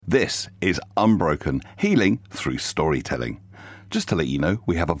This is Unbroken, healing through storytelling. Just to let you know,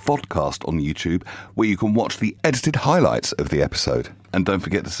 we have a vodcast on YouTube where you can watch the edited highlights of the episode. And don't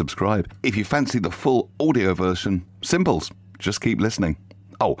forget to subscribe. If you fancy the full audio version, simples, just keep listening.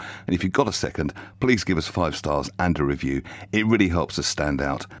 Oh, and if you've got a second, please give us 5 stars and a review. It really helps us stand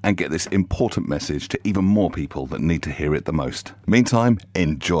out and get this important message to even more people that need to hear it the most. Meantime,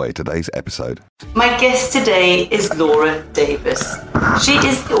 enjoy today's episode. My guest today is Laura Davis. She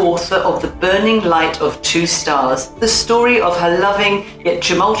is the author of The Burning Light of Two Stars, the story of her loving yet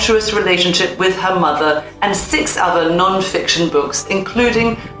tumultuous relationship with her mother, and 6 other non-fiction books,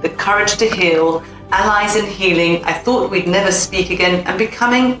 including The Courage to Heal, Allies in Healing, I Thought We'd Never Speak Again, and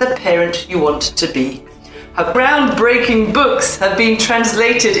Becoming the Parent You Want to Be. Her groundbreaking books have been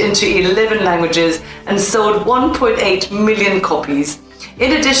translated into 11 languages and sold 1.8 million copies.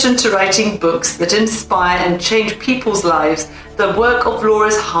 In addition to writing books that inspire and change people's lives, the work of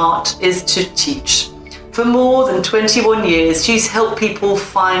Laura's heart is to teach. For more than 21 years, she's helped people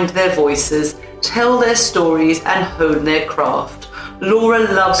find their voices, tell their stories, and hone their craft. Laura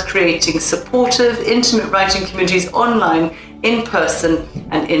loves creating supportive, intimate writing communities online, in person,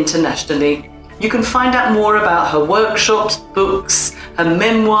 and internationally. You can find out more about her workshops, books, her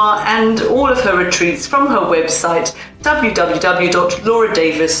memoir, and all of her retreats from her website,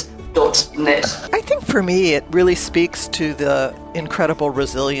 www.lauradavis.net. I think for me, it really speaks to the incredible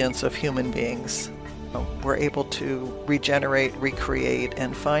resilience of human beings. We're able to regenerate, recreate,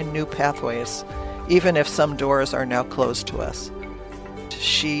 and find new pathways, even if some doors are now closed to us.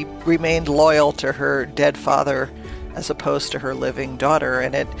 She remained loyal to her dead father as opposed to her living daughter,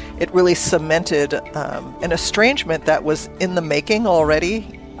 and it really cemented an estrangement that was in the making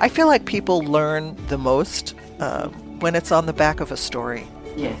already. I feel like people learn the most when it's on the back of a story.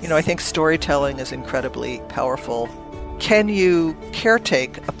 Yes. I think storytelling is incredibly powerful. Can you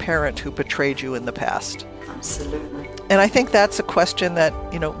caretake a parent who betrayed you in the past? Absolutely. And I think that's a question that,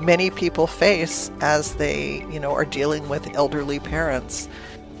 many people face as they, are dealing with elderly parents.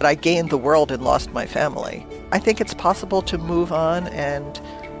 But I gained the world and lost my family. I think it's possible to move on and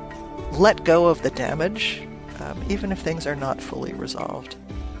let go of the damage, even if things are not fully resolved.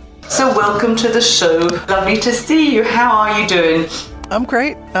 So welcome to the show. Lovely to see you. How are you doing? I'm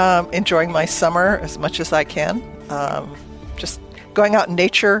great. Enjoying my summer as much as I can. Just going out in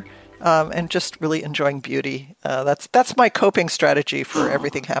nature. And just really enjoying beauty. That's my coping strategy for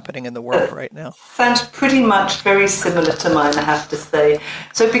everything happening in the world right now. Sounds pretty much very similar to mine, I have to say.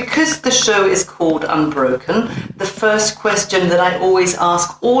 So because the show is called Unbroken, the first question that I always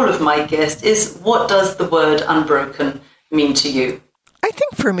ask all of my guests is, what does the word unbroken mean to you? I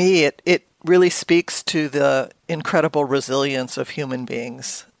think for me, it really speaks to the incredible resilience of human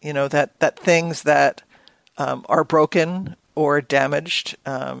beings. That things that are broken or damaged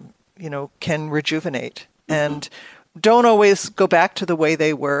can rejuvenate and don't always go back to the way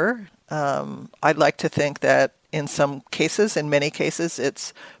they were. I'd like to think that in many cases,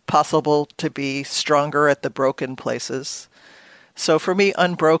 it's possible to be stronger at the broken places. So for me,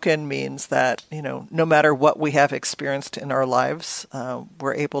 unbroken means that, no matter what we have experienced in our lives,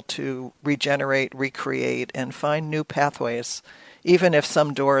 we're able to regenerate, recreate, and find new pathways, even if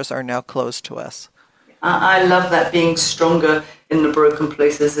some doors are now closed to us. I love that, being stronger in the broken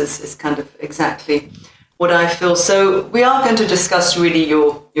places is kind of exactly what I feel. So we are going to discuss really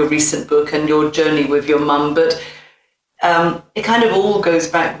your recent book and your journey with your mum, but it kind of all goes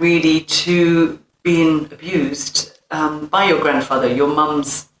back really to being abused by your grandfather, your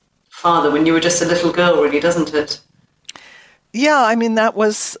mum's father, when you were just a little girl, really, doesn't it? Yeah, I mean, that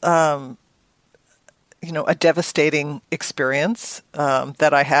was a devastating experience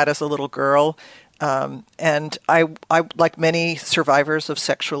that I had as a little girl. And I, like many survivors of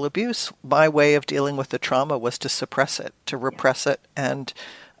sexual abuse, my way of dealing with the trauma was to suppress it, to repress it, and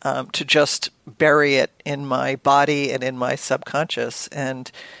to just bury it in my body and in my subconscious.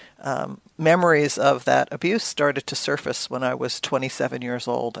 And memories of that abuse started to surface when I was 27 years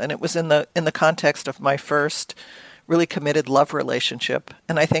old. And it was in the context of my first really committed love relationship.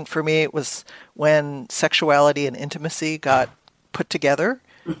 And I think for me, it was when sexuality and intimacy got put together.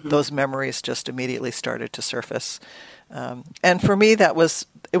 Mm-hmm. Those memories just immediately started to surface. And for me, it was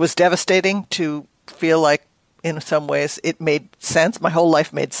devastating to feel like in some ways it made sense. My whole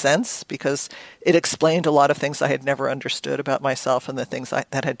life made sense because it explained a lot of things I had never understood about myself and the things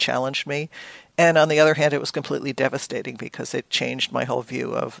that had challenged me. And on the other hand, it was completely devastating because it changed my whole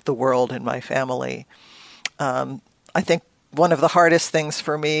view of the world and my family. I think one of the hardest things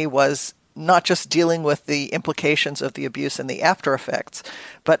for me was not just dealing with the implications of the abuse and the after effects,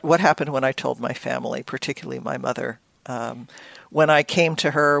 but what happened when I told my family, particularly my mother. When I came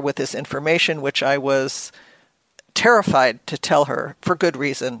to her with this information, which I was terrified to tell her for good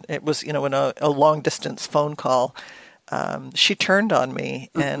reason, it was, in a long-distance phone call, she turned on me,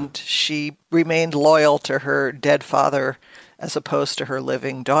 and she remained loyal to her dead father as opposed to her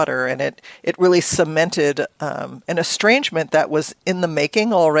living daughter. And it really cemented an estrangement that was in the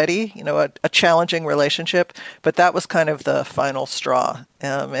making already, a challenging relationship. But that was kind of the final straw.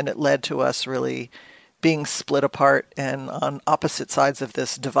 And it led to us really being split apart and on opposite sides of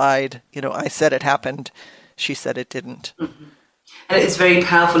this divide. I said it happened. She said it didn't. Mm-hmm. And it's very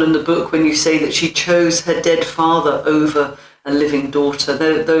powerful in the book when you say that she chose her dead father over a living daughter.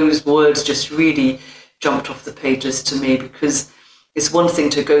 Those words just really jumped off the pages to me, because it's one thing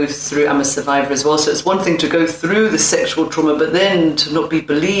to go through, I'm a survivor as well, so it's one thing to go through the sexual trauma, but then to not be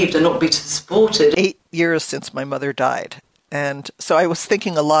believed and not be supported. 8 years since my mother died. And so I was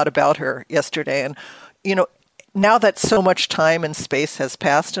thinking a lot about her yesterday. And, now that so much time and space has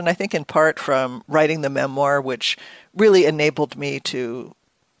passed, and I think in part from writing the memoir, which really enabled me to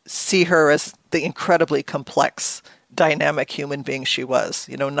see her as the incredibly complex, dynamic human being she was,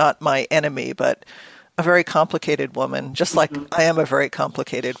 not my enemy, but a very complicated woman, just like I am a very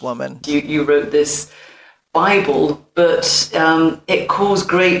complicated woman. You wrote this Bible, but it caused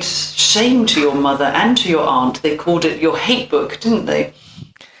great shame to your mother and to your aunt. They called it your hate book, didn't they?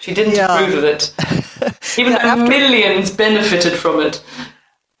 She didn't approve of it. Even though millions benefited from it.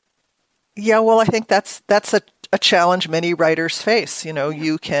 Yeah, well, I think that's a challenge many writers face.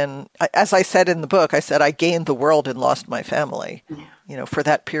 You can, as I said in the book, I said I gained the world and lost my family. For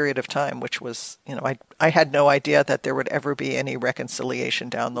that period of time, which was, I had no idea that there would ever be any reconciliation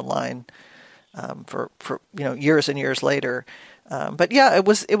down the line for years and years later. But yeah, it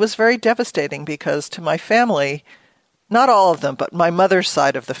was very devastating, because to my family, not all of them, but my mother's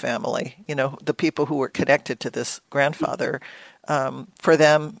side of the family, the people who were connected to this grandfather, for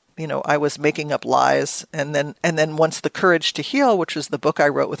them, I was making up lies. And then once The Courage to Heal, which was the book I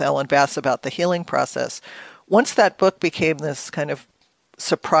wrote with Ellen Bass about the healing process, once that book became this kind of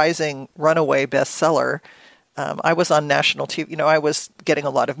surprising runaway bestseller, I was on national TV. I was getting a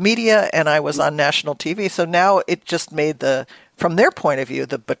lot of media, and I was on national TV. So now it just made from their point of view,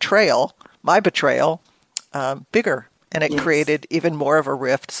 my betrayal, bigger. And it created even more of a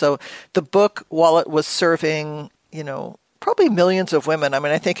rift. So the book, while it was serving, probably millions of women,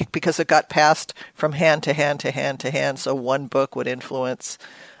 I think because it got passed from hand to hand to hand to hand, so one book would influence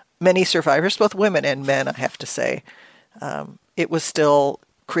many survivors, both women and men, I have to say. It was still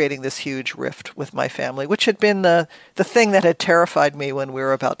creating this huge rift with my family, which had been the thing that had terrified me when we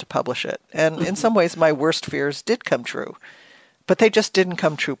were about to publish it. And in some ways, my worst fears did come true. But they just didn't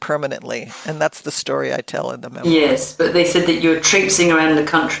come true permanently. And that's the story I tell in the memoir. Yes, but they said that you were traipsing around the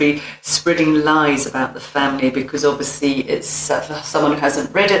country spreading lies about the family, because obviously it's, for someone who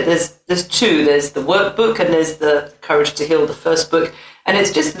hasn't read it, there's two. There's the workbook and there's the Courage to Heal, the first book. And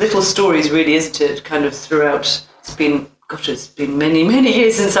it's just little stories, really, isn't it? Kind of throughout. It's been many, many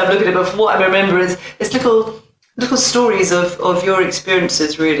years since I've looked at it, but what I remember is it's little stories of your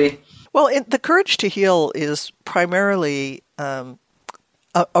experiences, really. Well, The Courage to Heal is primarily a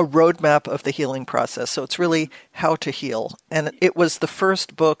roadmap of the healing process. So it's really how to heal. And it was the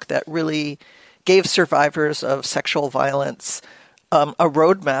first book that really gave survivors of sexual violence a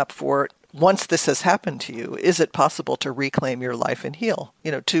roadmap for, once this has happened to you, is it possible to reclaim your life and heal?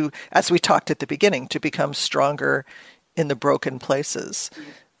 To, as we talked at the beginning, to become stronger in the broken places.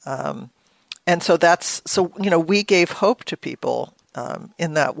 And so we gave hope to people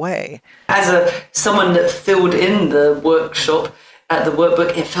in that way. As someone that filled in the workshop at the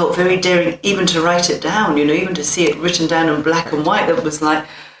workbook, it felt very daring even to write it down, even to see it written down in black and white. That was like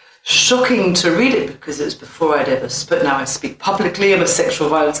shocking to read it, because it was before I'd ever spoken. Now I speak publicly. I'm a sexual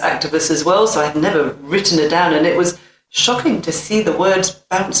violence activist as well, so I'd never written it down, and it was shocking to see the words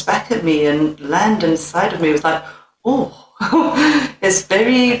bounce back at me and land inside of me. It was like, oh, it's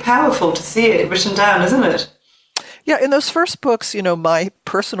very powerful to see it written down, isn't it? Yeah, in those first books, my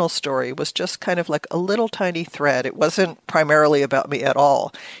personal story was just kind of like a little tiny thread. It wasn't primarily about me at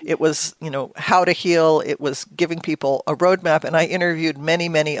all. It was, how to heal. It was giving people a roadmap. And I interviewed many,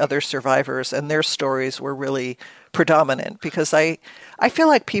 many other survivors, and their stories were really predominant, because I feel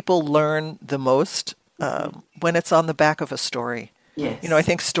like people learn the most when it's on the back of a story. Yes. I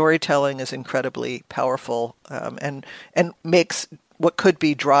think storytelling is incredibly powerful and makes what could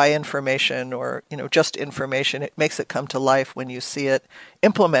be dry information or, just information, it makes it come to life when you see it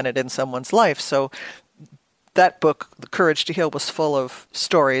implemented in someone's life. So that book, The Courage to Heal, was full of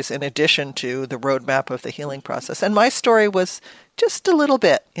stories in addition to the roadmap of the healing process. And my story was just a little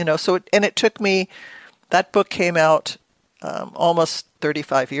bit, it took me, that book came out almost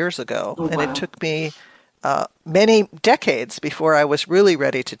 35 years ago. Oh, wow. And it took me many decades before I was really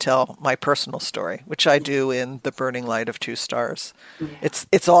ready to tell my personal story, which I do in The Burning Light of Two Stars. Yeah.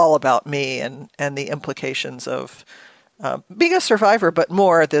 It's all about me and the implications of being a survivor, but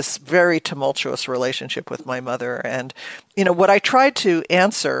more this very tumultuous relationship with my mother. And, what I tried to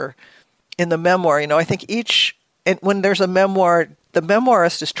answer in the memoir, I think when there's a memoir, the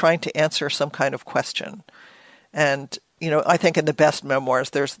memoirist is trying to answer some kind of question. And, I think in the best memoirs,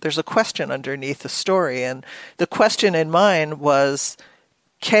 there's a question underneath the story. And the question in mine was,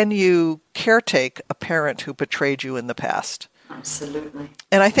 can you caretake a parent who betrayed you in the past? Absolutely.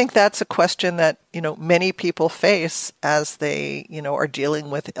 And I think that's a question that, many people face as they, are dealing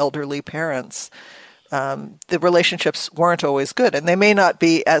with elderly parents. The relationships weren't always good, and they may not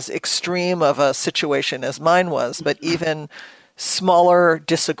be as extreme of a situation as mine was, but even smaller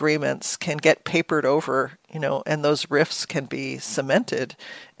disagreements can get papered over, and those rifts can be cemented,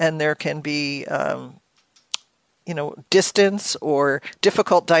 and there can be, distance or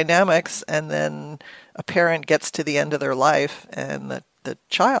difficult dynamics, and then a parent gets to the end of their life, and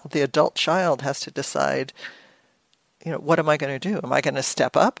the adult child has to decide, what am I going to do? Am I going to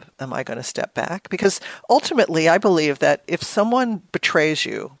step up? Am I going to step back? Because ultimately, I believe that if someone betrays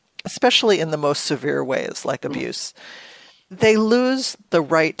you, especially in the most severe ways like abuse, they lose the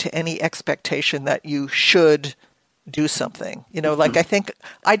right to any expectation that you should do something. Like I think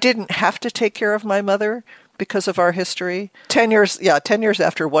I didn't have to take care of my mother because of our history. 10 years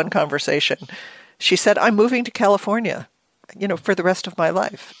after one conversation, she said, I'm moving to California, for the rest of my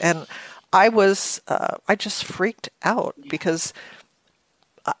life. And I just freaked out because,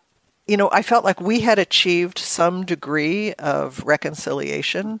 I felt like we had achieved some degree of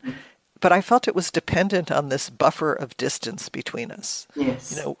reconciliation, but I felt it was dependent on this buffer of distance between us.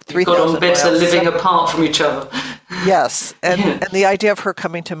 Yes. 3,000 got on better miles living apart from each other. Yes. And the idea of her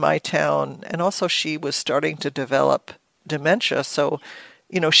coming to my town, and also she was starting to develop dementia. So,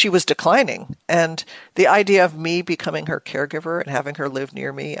 she was declining. And the idea of me becoming her caregiver and having her live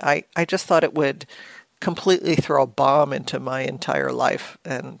near me, I just thought it would completely throw a bomb into my entire life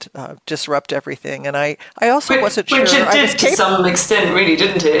and disrupt everything. And I also wasn't sure. Which it did to some extent, really,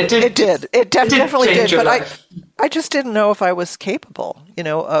 didn't it? It did. It definitely did. But life. I just didn't know if I was capable,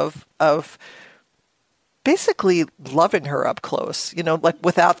 of basically loving her up close, like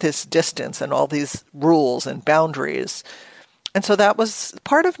without this distance and all these rules and boundaries. And so that was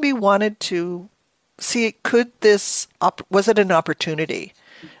part of me wanted to see, was it an opportunity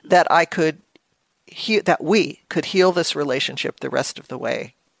that we could heal this relationship the rest of the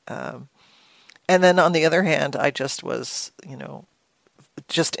way. And then on the other hand, I just was,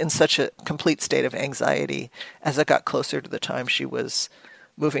 just in such a complete state of anxiety as I got closer to the time she was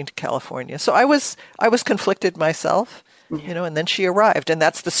moving to California. So I was conflicted myself, and then she arrived. And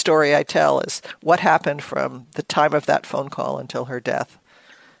that's the story I tell, is what happened from the time of that phone call until her death.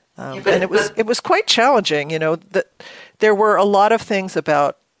 And it was quite challenging, that there were a lot of things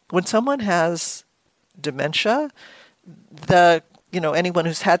about when someone has dementia, anyone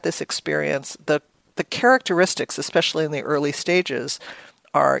who's had this experience, the characteristics, especially in the early stages,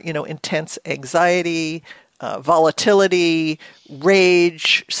 are, intense anxiety, volatility,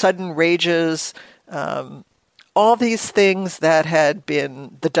 rage, sudden rages, all these things that had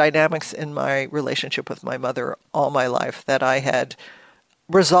been the dynamics in my relationship with my mother all my life that I had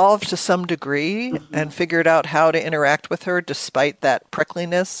resolved to some degree and figured out how to interact with her despite that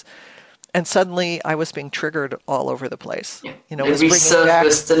prickliness. And suddenly I was being triggered all over the place. Yeah. They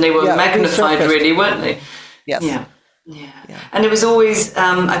resurfaced and they were magnified, really, weren't they? Yes. Yeah. And it was always,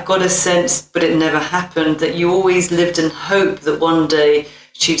 I got a sense, but it never happened, that you always lived in hope that one day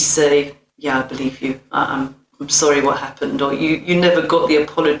she'd say, yeah, I believe you. I'm sorry what happened. Or you never got the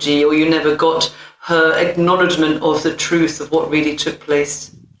apology, or you never got her acknowledgement of the truth of what really took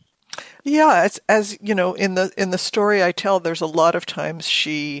place. Yeah, as in the story I tell, there's a lot of times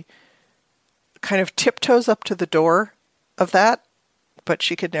she kind of tiptoes up to the door of that, but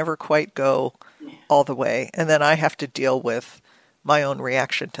she could never quite go all the way. And then I have to deal with my own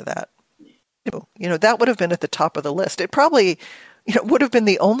reaction to that. That would have been at the top of the list. It probably, would have been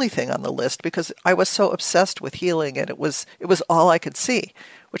the only thing on the list because I was so obsessed with healing, and it was all I could see,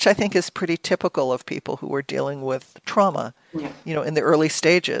 which I think is pretty typical of people who are dealing with trauma, in the early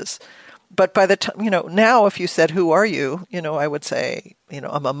stages. But by the time, now if you said, who are you? I would say,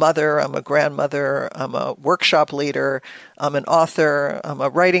 I'm a mother, I'm a grandmother, I'm a workshop leader, I'm an author, I'm a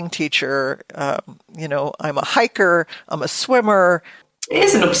writing teacher, I'm a hiker, I'm a swimmer. It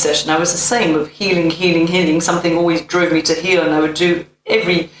is an obsession. I was the same with healing. Something always drove me to heal, and I would do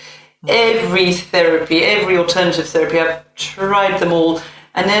every every therapy, every alternative therapy. I've tried them all.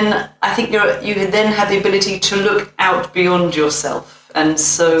 And then I think you then have the ability to look out beyond yourself. And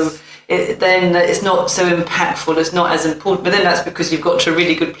so then it's not so impactful, it's not as important. But then that's because you've got to a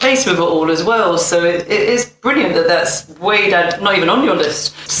really good place with it all as well. So it is brilliant that that's way down, not even on your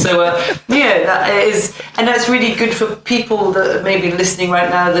list. So that is, and that's really good for people that may be listening right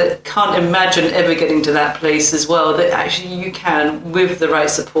now that can't imagine ever getting to that place as well, that actually you can, with the right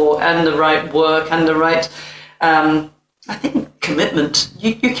support and the right work and the right, I think, commitment,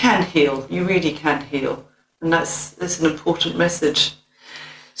 you can heal. You really can heal. And that's an important message.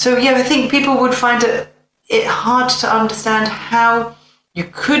 So, I think people would find it hard to understand how you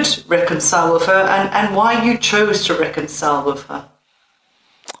could reconcile with her and why you chose to reconcile with her.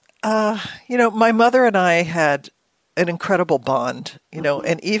 My mother and I had an incredible bond,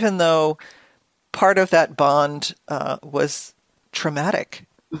 and even though part of that bond was traumatic,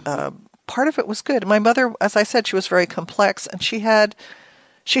 part of it was good. My mother, as I said, she was very complex, and she had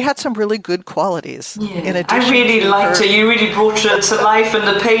some really good qualities. In addition, I really liked her. You really brought her to life in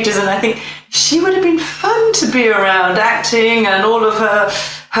the pages, and I think she would have been fun to be around, acting and all of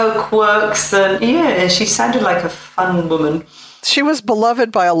her quirks. And she sounded like a fun woman. She was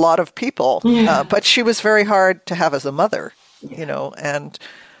beloved by a lot of people, but she was very hard to have as a mother, and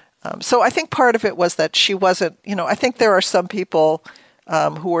so I think part of it was that she wasn't, I think there are some people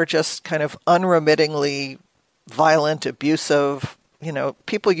who are just kind of unremittingly violent, abusive,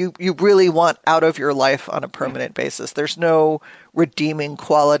 people you really want out of your life on a permanent basis. There's no redeeming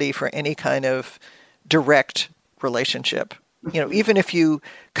quality for any kind of direct relationship. Even if you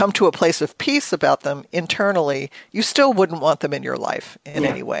come to a place of peace about them internally, you still wouldn't want them in your life in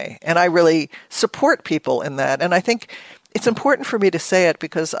any way. And I really support people in that. And I think it's important for me to say it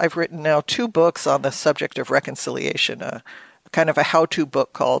because I've written now 2 books on the subject of reconciliation, kind of a how-to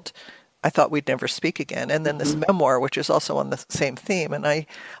book called I Thought We'd Never Speak Again, and then this memoir, which is also on the same theme. And I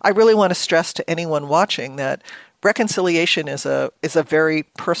really want to stress to anyone watching that reconciliation is a very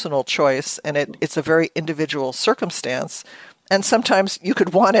personal choice, and it's a very individual circumstance. And sometimes you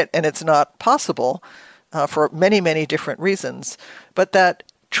could want it and it's not possible for many, many different reasons. But that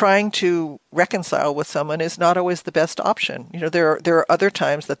trying to reconcile with someone is not always the best option. There are other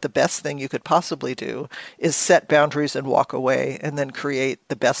times that the best thing you could possibly do is set boundaries and walk away and then create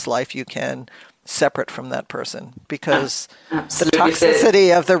the best life you can separate from that person because the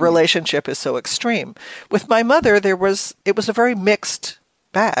toxicity of the relationship is so extreme. With my mother, it was a very mixed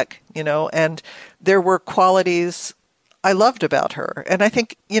bag, and there were qualities I loved about her. And I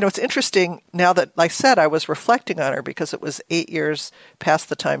think, it's interesting now that, like I said, I was reflecting on her because it was 8 years past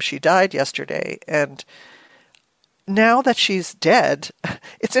the time she died yesterday. And now that she's dead,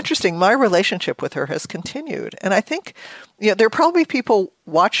 it's interesting. My relationship with her has continued. And I think, there are probably people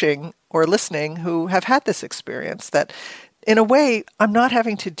watching or listening who have had this experience that, in a way, I'm not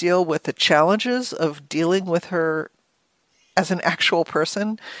having to deal with the challenges of dealing with her as an actual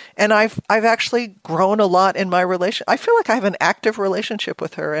person. And I've actually grown a lot in my relation. I feel like I have an active relationship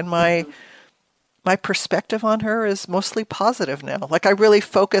with her, and my perspective on her is mostly positive now. Like I really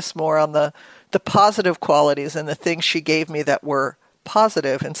focus more on the positive qualities and the things she gave me that were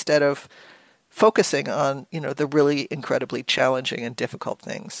positive instead of focusing on, the really incredibly challenging and difficult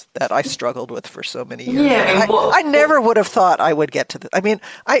things that I struggled with for so many years. Yeah, I never would have thought I would get to this. I mean,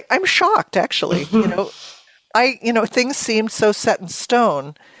 I'm shocked actually, things seemed so set in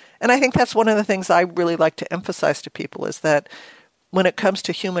stone. And I think that's one of the things I really like to emphasize to people is that when it comes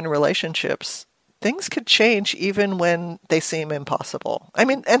to human relationships, things could change even when they seem impossible. I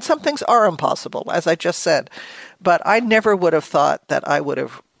mean, and some things are impossible, as I just said. But I never would have thought that I would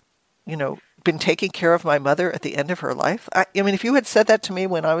have, been taking care of my mother at the end of her life. I mean, if you had said that to me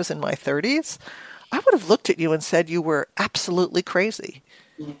when I was in my 30s, I would have looked at you and said you were absolutely crazy.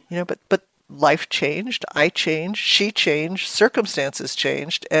 But life changed, I changed, she changed, circumstances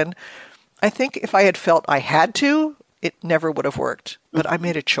changed. And I think if I had felt I had to, it never would have worked. But I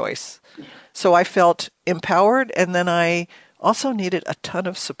made a choice. So I felt empowered. And then I also needed a ton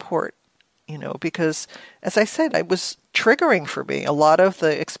of support, because as I said, it was triggering for me. A lot of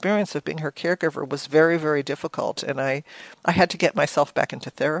the experience of being her caregiver was very, very difficult. And I had to get myself back into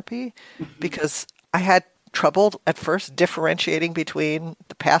therapy because I had trouble at first differentiating between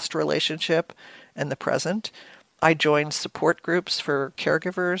the past relationship and the present. I joined support groups for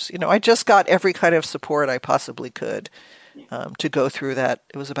caregivers. I just got every kind of support I possibly could to go through that.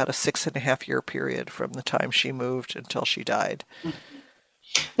 It was about a 6.5-year period from the time she moved until she died.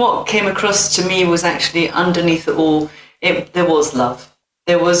 What came across to me was actually underneath it all, there was love.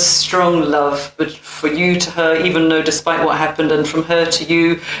 there was strong love, but for you to her, even though despite what happened, and from her to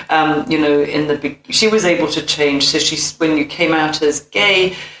you, she was able to change. So when you came out as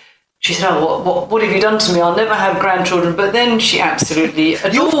gay, she said, "Oh, what have you done to me? I'll never have grandchildren." But then she absolutely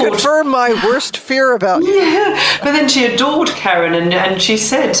adored. You've confirmed my worst fear about you. Yeah, but then she adored Karen, and she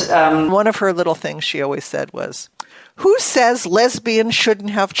said, one of her little things she always said was, "Who says lesbians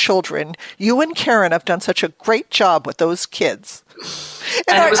shouldn't have children? You and Karen have done such a great job with those kids."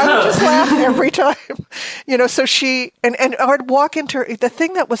 And I would just laugh every time. So she, and I would walk into her. The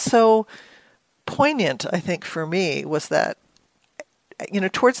thing that was so poignant, I think, for me was that,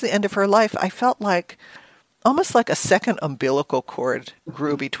 towards the end of her life, I felt like almost like a second umbilical cord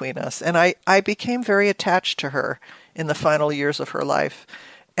grew between us. And I became very attached to her in the final years of her life.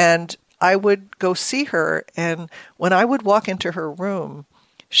 And I would go see her, and when I would walk into her room,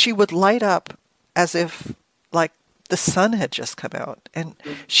 she would light up as if like the sun had just come out. And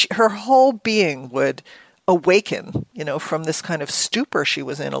her whole being would awaken, from this kind of stupor she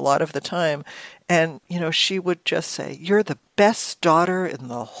was in a lot of the time. And, she would just say, "You're the best daughter in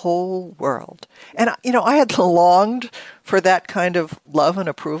the whole world." And, I had longed for that kind of love and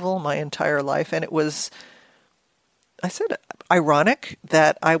approval my entire life. And it was, I said, ironic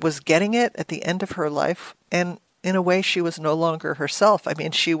that I was getting it at the end of her life. And in a way, she was no longer herself. I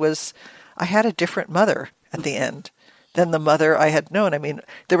mean, I had a different mother at the end than the mother I had known. I mean,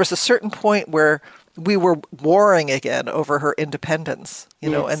 there was a certain point where we were warring again over her independence,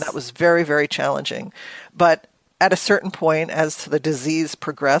 and that was very, very challenging. But at a certain point, as the disease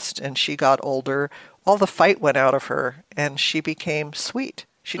progressed and she got older, all the fight went out of her and she became sweet.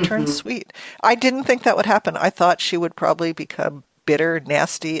 She turned sweet. I didn't think that would happen. I thought she would probably become bitter,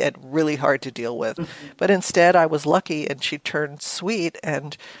 nasty, and really hard to deal with. But instead, I was lucky and she turned sweet,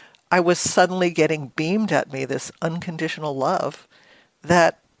 and I was suddenly getting beamed at me this unconditional love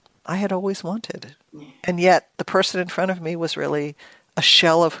that I had always wanted. And yet the person in front of me was really a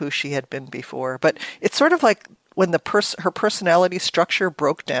shell of who she had been before. But it's sort of like when her personality structure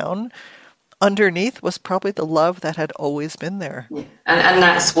broke down, underneath was probably the love that had always been there. Yeah. And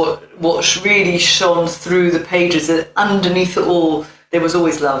that's what really shone through the pages, that underneath it all, there was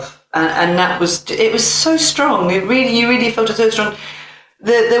always love. And it was so strong. You really felt it so strong.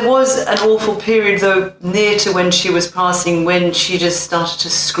 There was an awful period, though, near to when she was passing, when she just started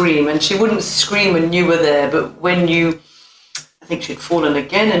to scream. And she wouldn't scream when you were there, but when I think she'd fallen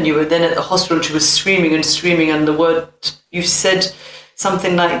again, and you were then at the hospital, and she was screaming, and the word, you said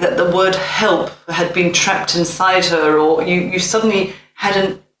something like that the word help had been trapped inside her, or you suddenly had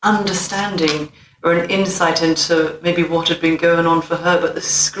an understanding or an insight into maybe what had been going on for her, but the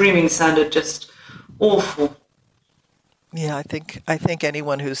screaming sounded just awful. Yeah, I think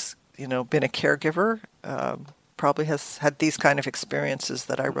anyone who's been a caregiver probably has had these kind of experiences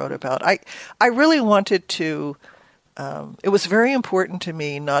that I wrote about. I really wanted to. It was very important to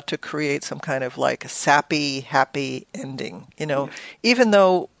me not to create some kind of like sappy, happy ending. Even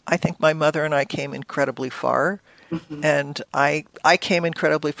though I think my mother and I came incredibly far, and I came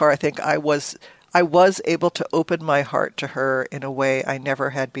incredibly far. I think I was able to open my heart to her in a way I never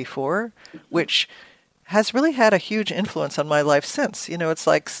had before, which has really had a huge influence on my life since. It's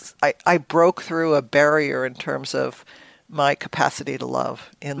like I broke through a barrier in terms of my capacity to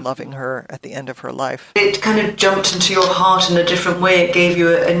love in loving her at the end of her life. It kind of jumped into your heart in a different way. It gave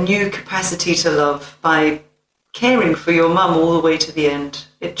you a new capacity to love by caring for your mum all the way to the end.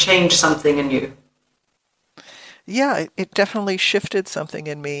 It changed something in you. Yeah, it definitely shifted something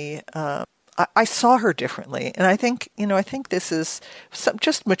in me. I saw her differently. And I think this is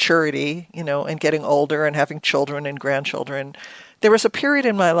just maturity, and getting older and having children and grandchildren. There was a period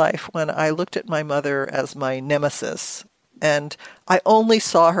in my life when I looked at my mother as my nemesis, and I only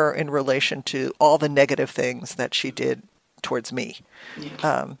saw her in relation to all the negative things that she did towards me.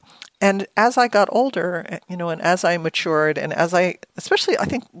 Yeah. And as I got older, and as I matured, and especially I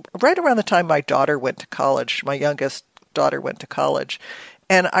think right around the time my daughter went to college, my youngest daughter went to college,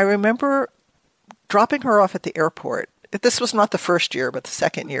 and I remember dropping her off at the airport. This was not the first year, but the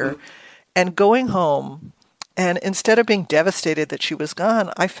second year, and going home. And instead of being devastated that she was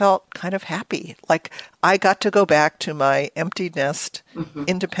gone, I felt kind of happy. Like I got to go back to my empty nest,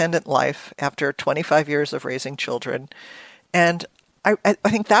 independent life after 25 years of raising children. And I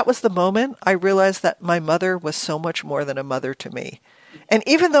think that was the moment I realized that my mother was so much more than a mother to me. And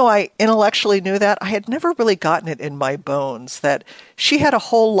even though I intellectually knew that, I had never really gotten it in my bones that she had a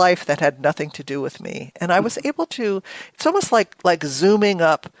whole life that had nothing to do with me. And I was able to, it's almost like zooming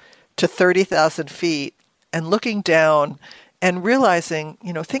up to 30,000 feet and looking down and realizing,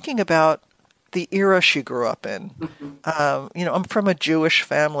 thinking about the era she grew up in. I'm from a Jewish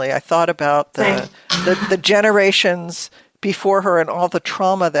family. I thought about the generations before her and all the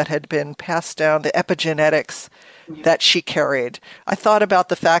trauma that had been passed down, the epigenetics that she carried. I thought about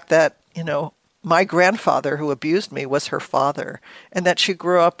the fact that, my grandfather who abused me was her father, and that she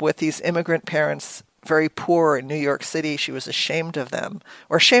grew up with these immigrant parents, very poor in New York City. She was ashamed of them,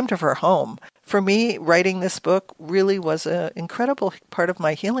 or ashamed of her home. For me, writing this book really was an incredible part of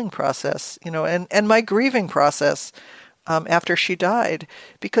my healing process, and my grieving process after she died,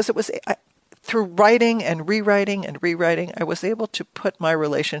 because it was through writing and rewriting, I was able to put my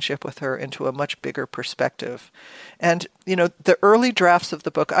relationship with her into a much bigger perspective. And, the early drafts of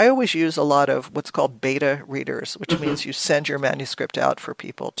the book, I always use a lot of what's called beta readers, which means you send your manuscript out for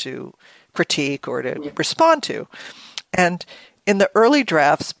people to critique or to respond to. And in the early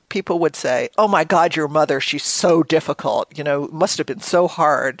drafts, people would say, "Oh my God, your mother, she's so difficult, it must have been so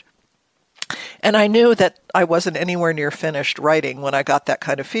hard." And I knew that I wasn't anywhere near finished writing when I got that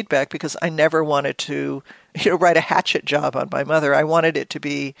kind of feedback, because I never wanted to write a hatchet job on my mother. I wanted it to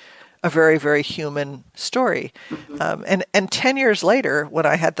be a very, very human story. And 10 years later, when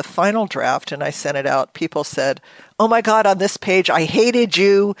I had the final draft and I sent it out, people said, "Oh my God, on this page, I hated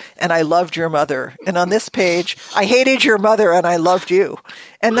you and I loved your mother. And on this page, I hated your mother and I loved you."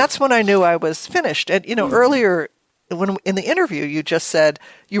 And that's when I knew I was finished. And, earlier, when in the interview, you just said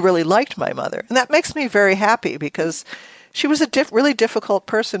you really liked my mother. And that makes me very happy, because she was a really difficult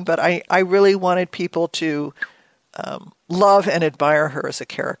person, but I really wanted people to love and admire her as a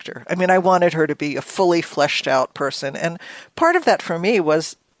character. I mean, I wanted her to be a fully fleshed out person. And part of that for me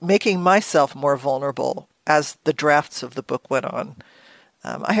was making myself more vulnerable as the drafts of the book went on.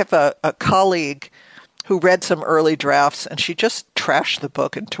 I have a colleague who read some early drafts, and she just trashed the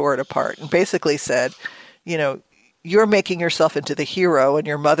book and tore it apart and basically said, "You're making yourself into the hero and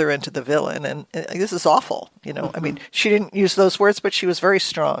your mother into the villain. And this is awful." I mean, she didn't use those words, but she was very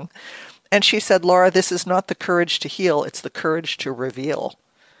strong. And she said, "Laura, this is not the courage to heal. It's the courage to reveal."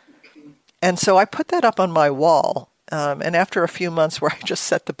 And so I put that up on my wall. And after a few months where I just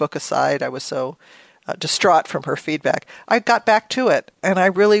set the book aside, I was so distraught from her feedback, I got back to it. And I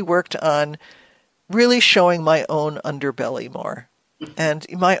really worked on really showing my own underbelly more, and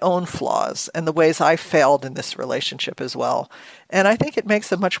my own flaws and the ways I failed in this relationship as well. And I think it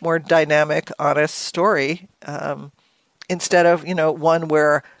makes a much more dynamic, honest story, instead of, one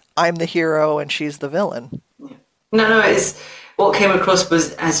where I'm the hero and she's the villain. No, it's what came across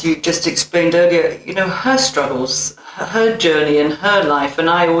was, as you just explained earlier, her struggles, her journey and her life. And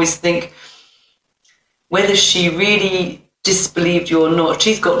I always think, whether she really disbelieved you or not,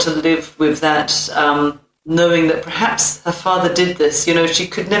 she's got to live with that, knowing that perhaps her father did this. She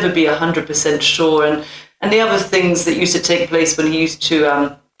could never be 100% sure. And the other things that used to take place when he used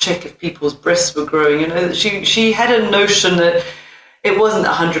to check if people's breasts were growing, she had a notion that it wasn't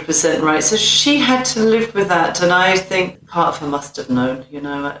 100% right. So she had to live with that. And I think part of her must have known,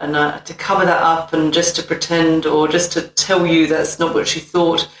 and to cover that up and just to pretend, or just to tell you that's not what she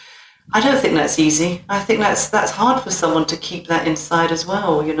thought, I don't think that's easy. I think that's hard for someone to keep that inside as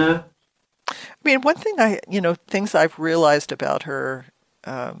well, I mean, one thing things I've realized about her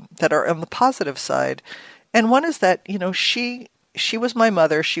that are on the positive side, and one is that, she was my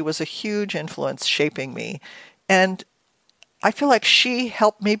mother. She was a huge influence shaping me. And I feel like she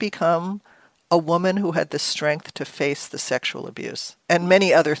helped me become a woman who had the strength to face the sexual abuse and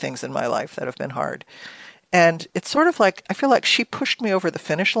many other things in my life that have been hard. And it's sort of like, I feel like she pushed me over the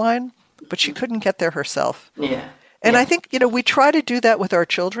finish line, but she couldn't get there herself. Yeah. And I think, we try to do that with our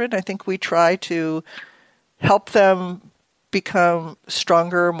children. I think we try to help them become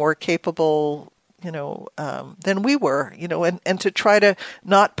stronger, more capable, than we were, and to try to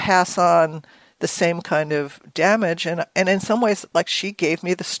not pass on the same kind of damage. And in some ways, like, she gave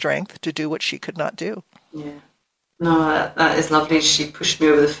me the strength to do what she could not do. Yeah. No, that is lovely. She pushed me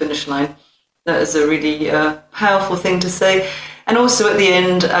over the finish line. That is a really powerful thing to say. And also at the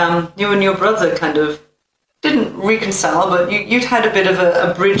end, you and your brother kind of didn't reconcile, but you'd had a bit of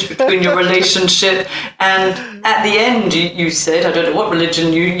a bridge between your relationship. And at the end, you said, I don't know what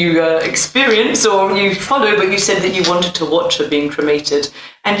religion you experience or you follow, but you said that you wanted to watch her being cremated.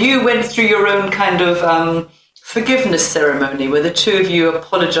 And you went through your own kind of forgiveness ceremony where the two of you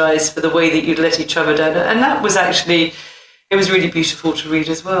apologized for the way that you'd let each other down. And that was actually, it was really beautiful to read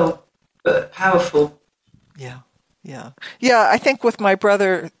as well, but powerful. Yeah. I think with my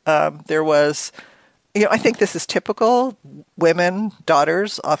brother, there was... I think this is typical. Women,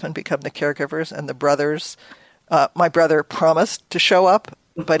 daughters, often become the caregivers, and the brothers. My brother promised to show up,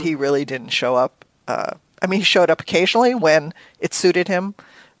 but he really didn't show up. He showed up occasionally when it suited him,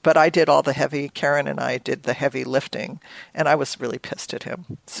 But I did all the heavy, Karen and I did the heavy lifting, and I was really pissed at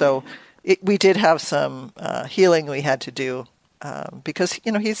him. So we did have some healing we had to do because,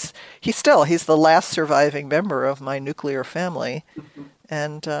 he's the last surviving member of my nuclear family. Mm-hmm.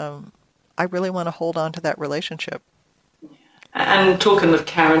 And I really want to hold on to that relationship. And talking of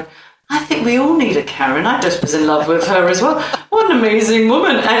Karen, I think we all need a Karen. I just was in love with her as well. What an amazing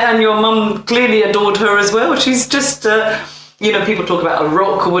woman. And your mum clearly adored her as well. She's just, people talk about a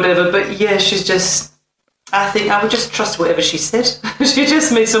rock or whatever, but yeah, she's just, I think I would just trust whatever she said. She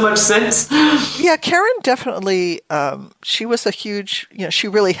just made so much sense. Yeah, Karen definitely, she was a huge, she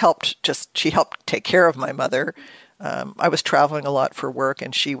really helped take care of my mother. I was traveling a lot for work,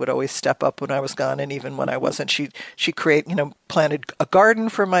 and she would always step up when I was gone, and even when I wasn't, she planted a garden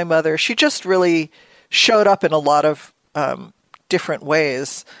for my mother. She just really showed up in a lot of different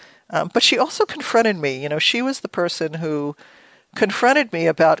ways. But she also confronted me. She was the person who confronted me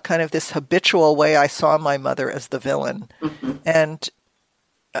about kind of this habitual way I saw my mother as the villain. Mm-hmm. And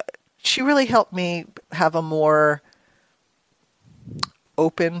she really helped me have a more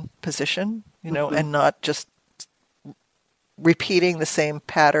open position, mm-hmm. and not just repeating the same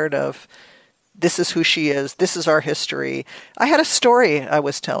pattern of this is who she is, this is our history. I had a story I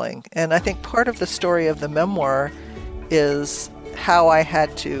was telling, and I think part of the story of the memoir is how I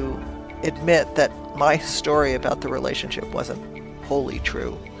had to admit that my story about the relationship wasn't wholly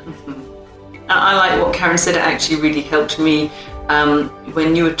true. Mm-hmm. I like what Karen said. It actually really helped me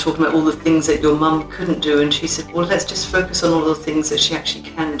when you were talking about all the things that your mum couldn't do, and she said, well, let's just focus on all the things that she actually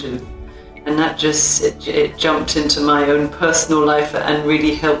can do. And that just, it jumped into my own personal life and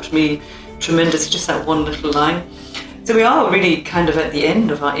really helped me tremendously, just that one little line. So we are really kind of at the end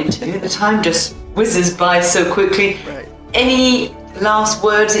of our interview. The time just whizzes by so quickly. Right. Any last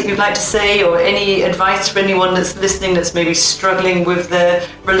words that you'd like to say, or any advice for anyone that's listening that's maybe struggling with their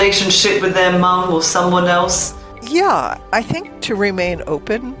relationship with their mum or someone else? Yeah, I think to remain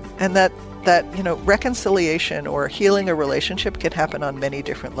open, and that reconciliation or healing a relationship can happen on many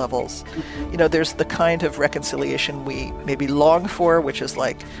different levels. Mm-hmm. There's the kind of reconciliation we maybe long for, which is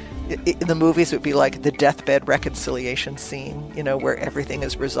like, in the movies it would be like the deathbed reconciliation scene, where everything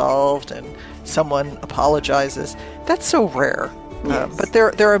is resolved and someone apologizes. That's so rare. Yes. But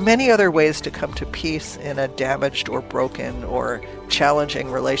there are many other ways to come to peace in a damaged or broken or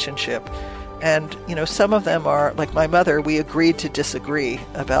challenging relationship. And, some of them are, like my mother, we agreed to disagree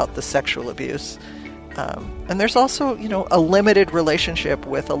about the sexual abuse. And there's also, a limited relationship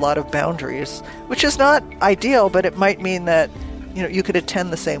with a lot of boundaries, which is not ideal, but it might mean that, you could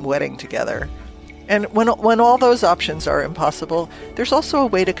attend the same wedding together. And when all those options are impossible, there's also a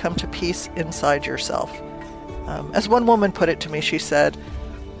way to come to peace inside yourself. As one woman put it to me, she said,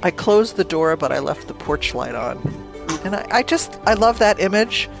 I closed the door, but I left the porch light on. And I love that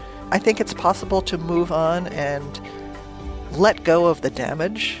image. I think it's possible to move on and let go of the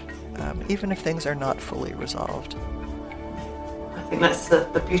damage, even if things are not fully resolved. I think that's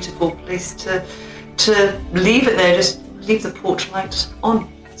a beautiful place to leave it there. Just leave the porch light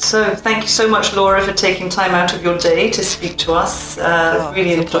on. So thank you so much, Laura, for taking time out of your day to speak to us.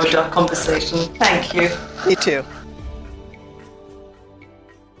 Really enjoyed our conversation. Thank you. Me too.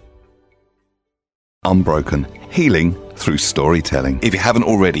 Unbroken, healing through storytelling. If you haven't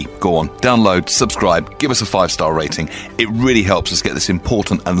already, go on, download, subscribe, give us a 5-star rating. It really helps us get this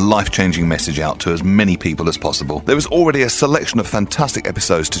important and life-changing message out to as many people as possible. There is already a selection of fantastic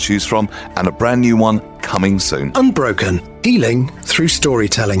episodes to choose from, and a brand new one coming soon. Unbroken, healing through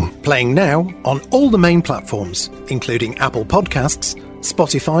storytelling. Playing now on all the main platforms, including Apple Podcasts,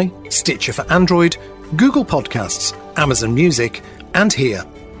 Spotify, Stitcher for Android, Google Podcasts, Amazon Music, and here.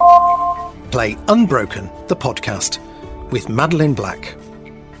 Play Unbroken, the podcast, with Madeline Black.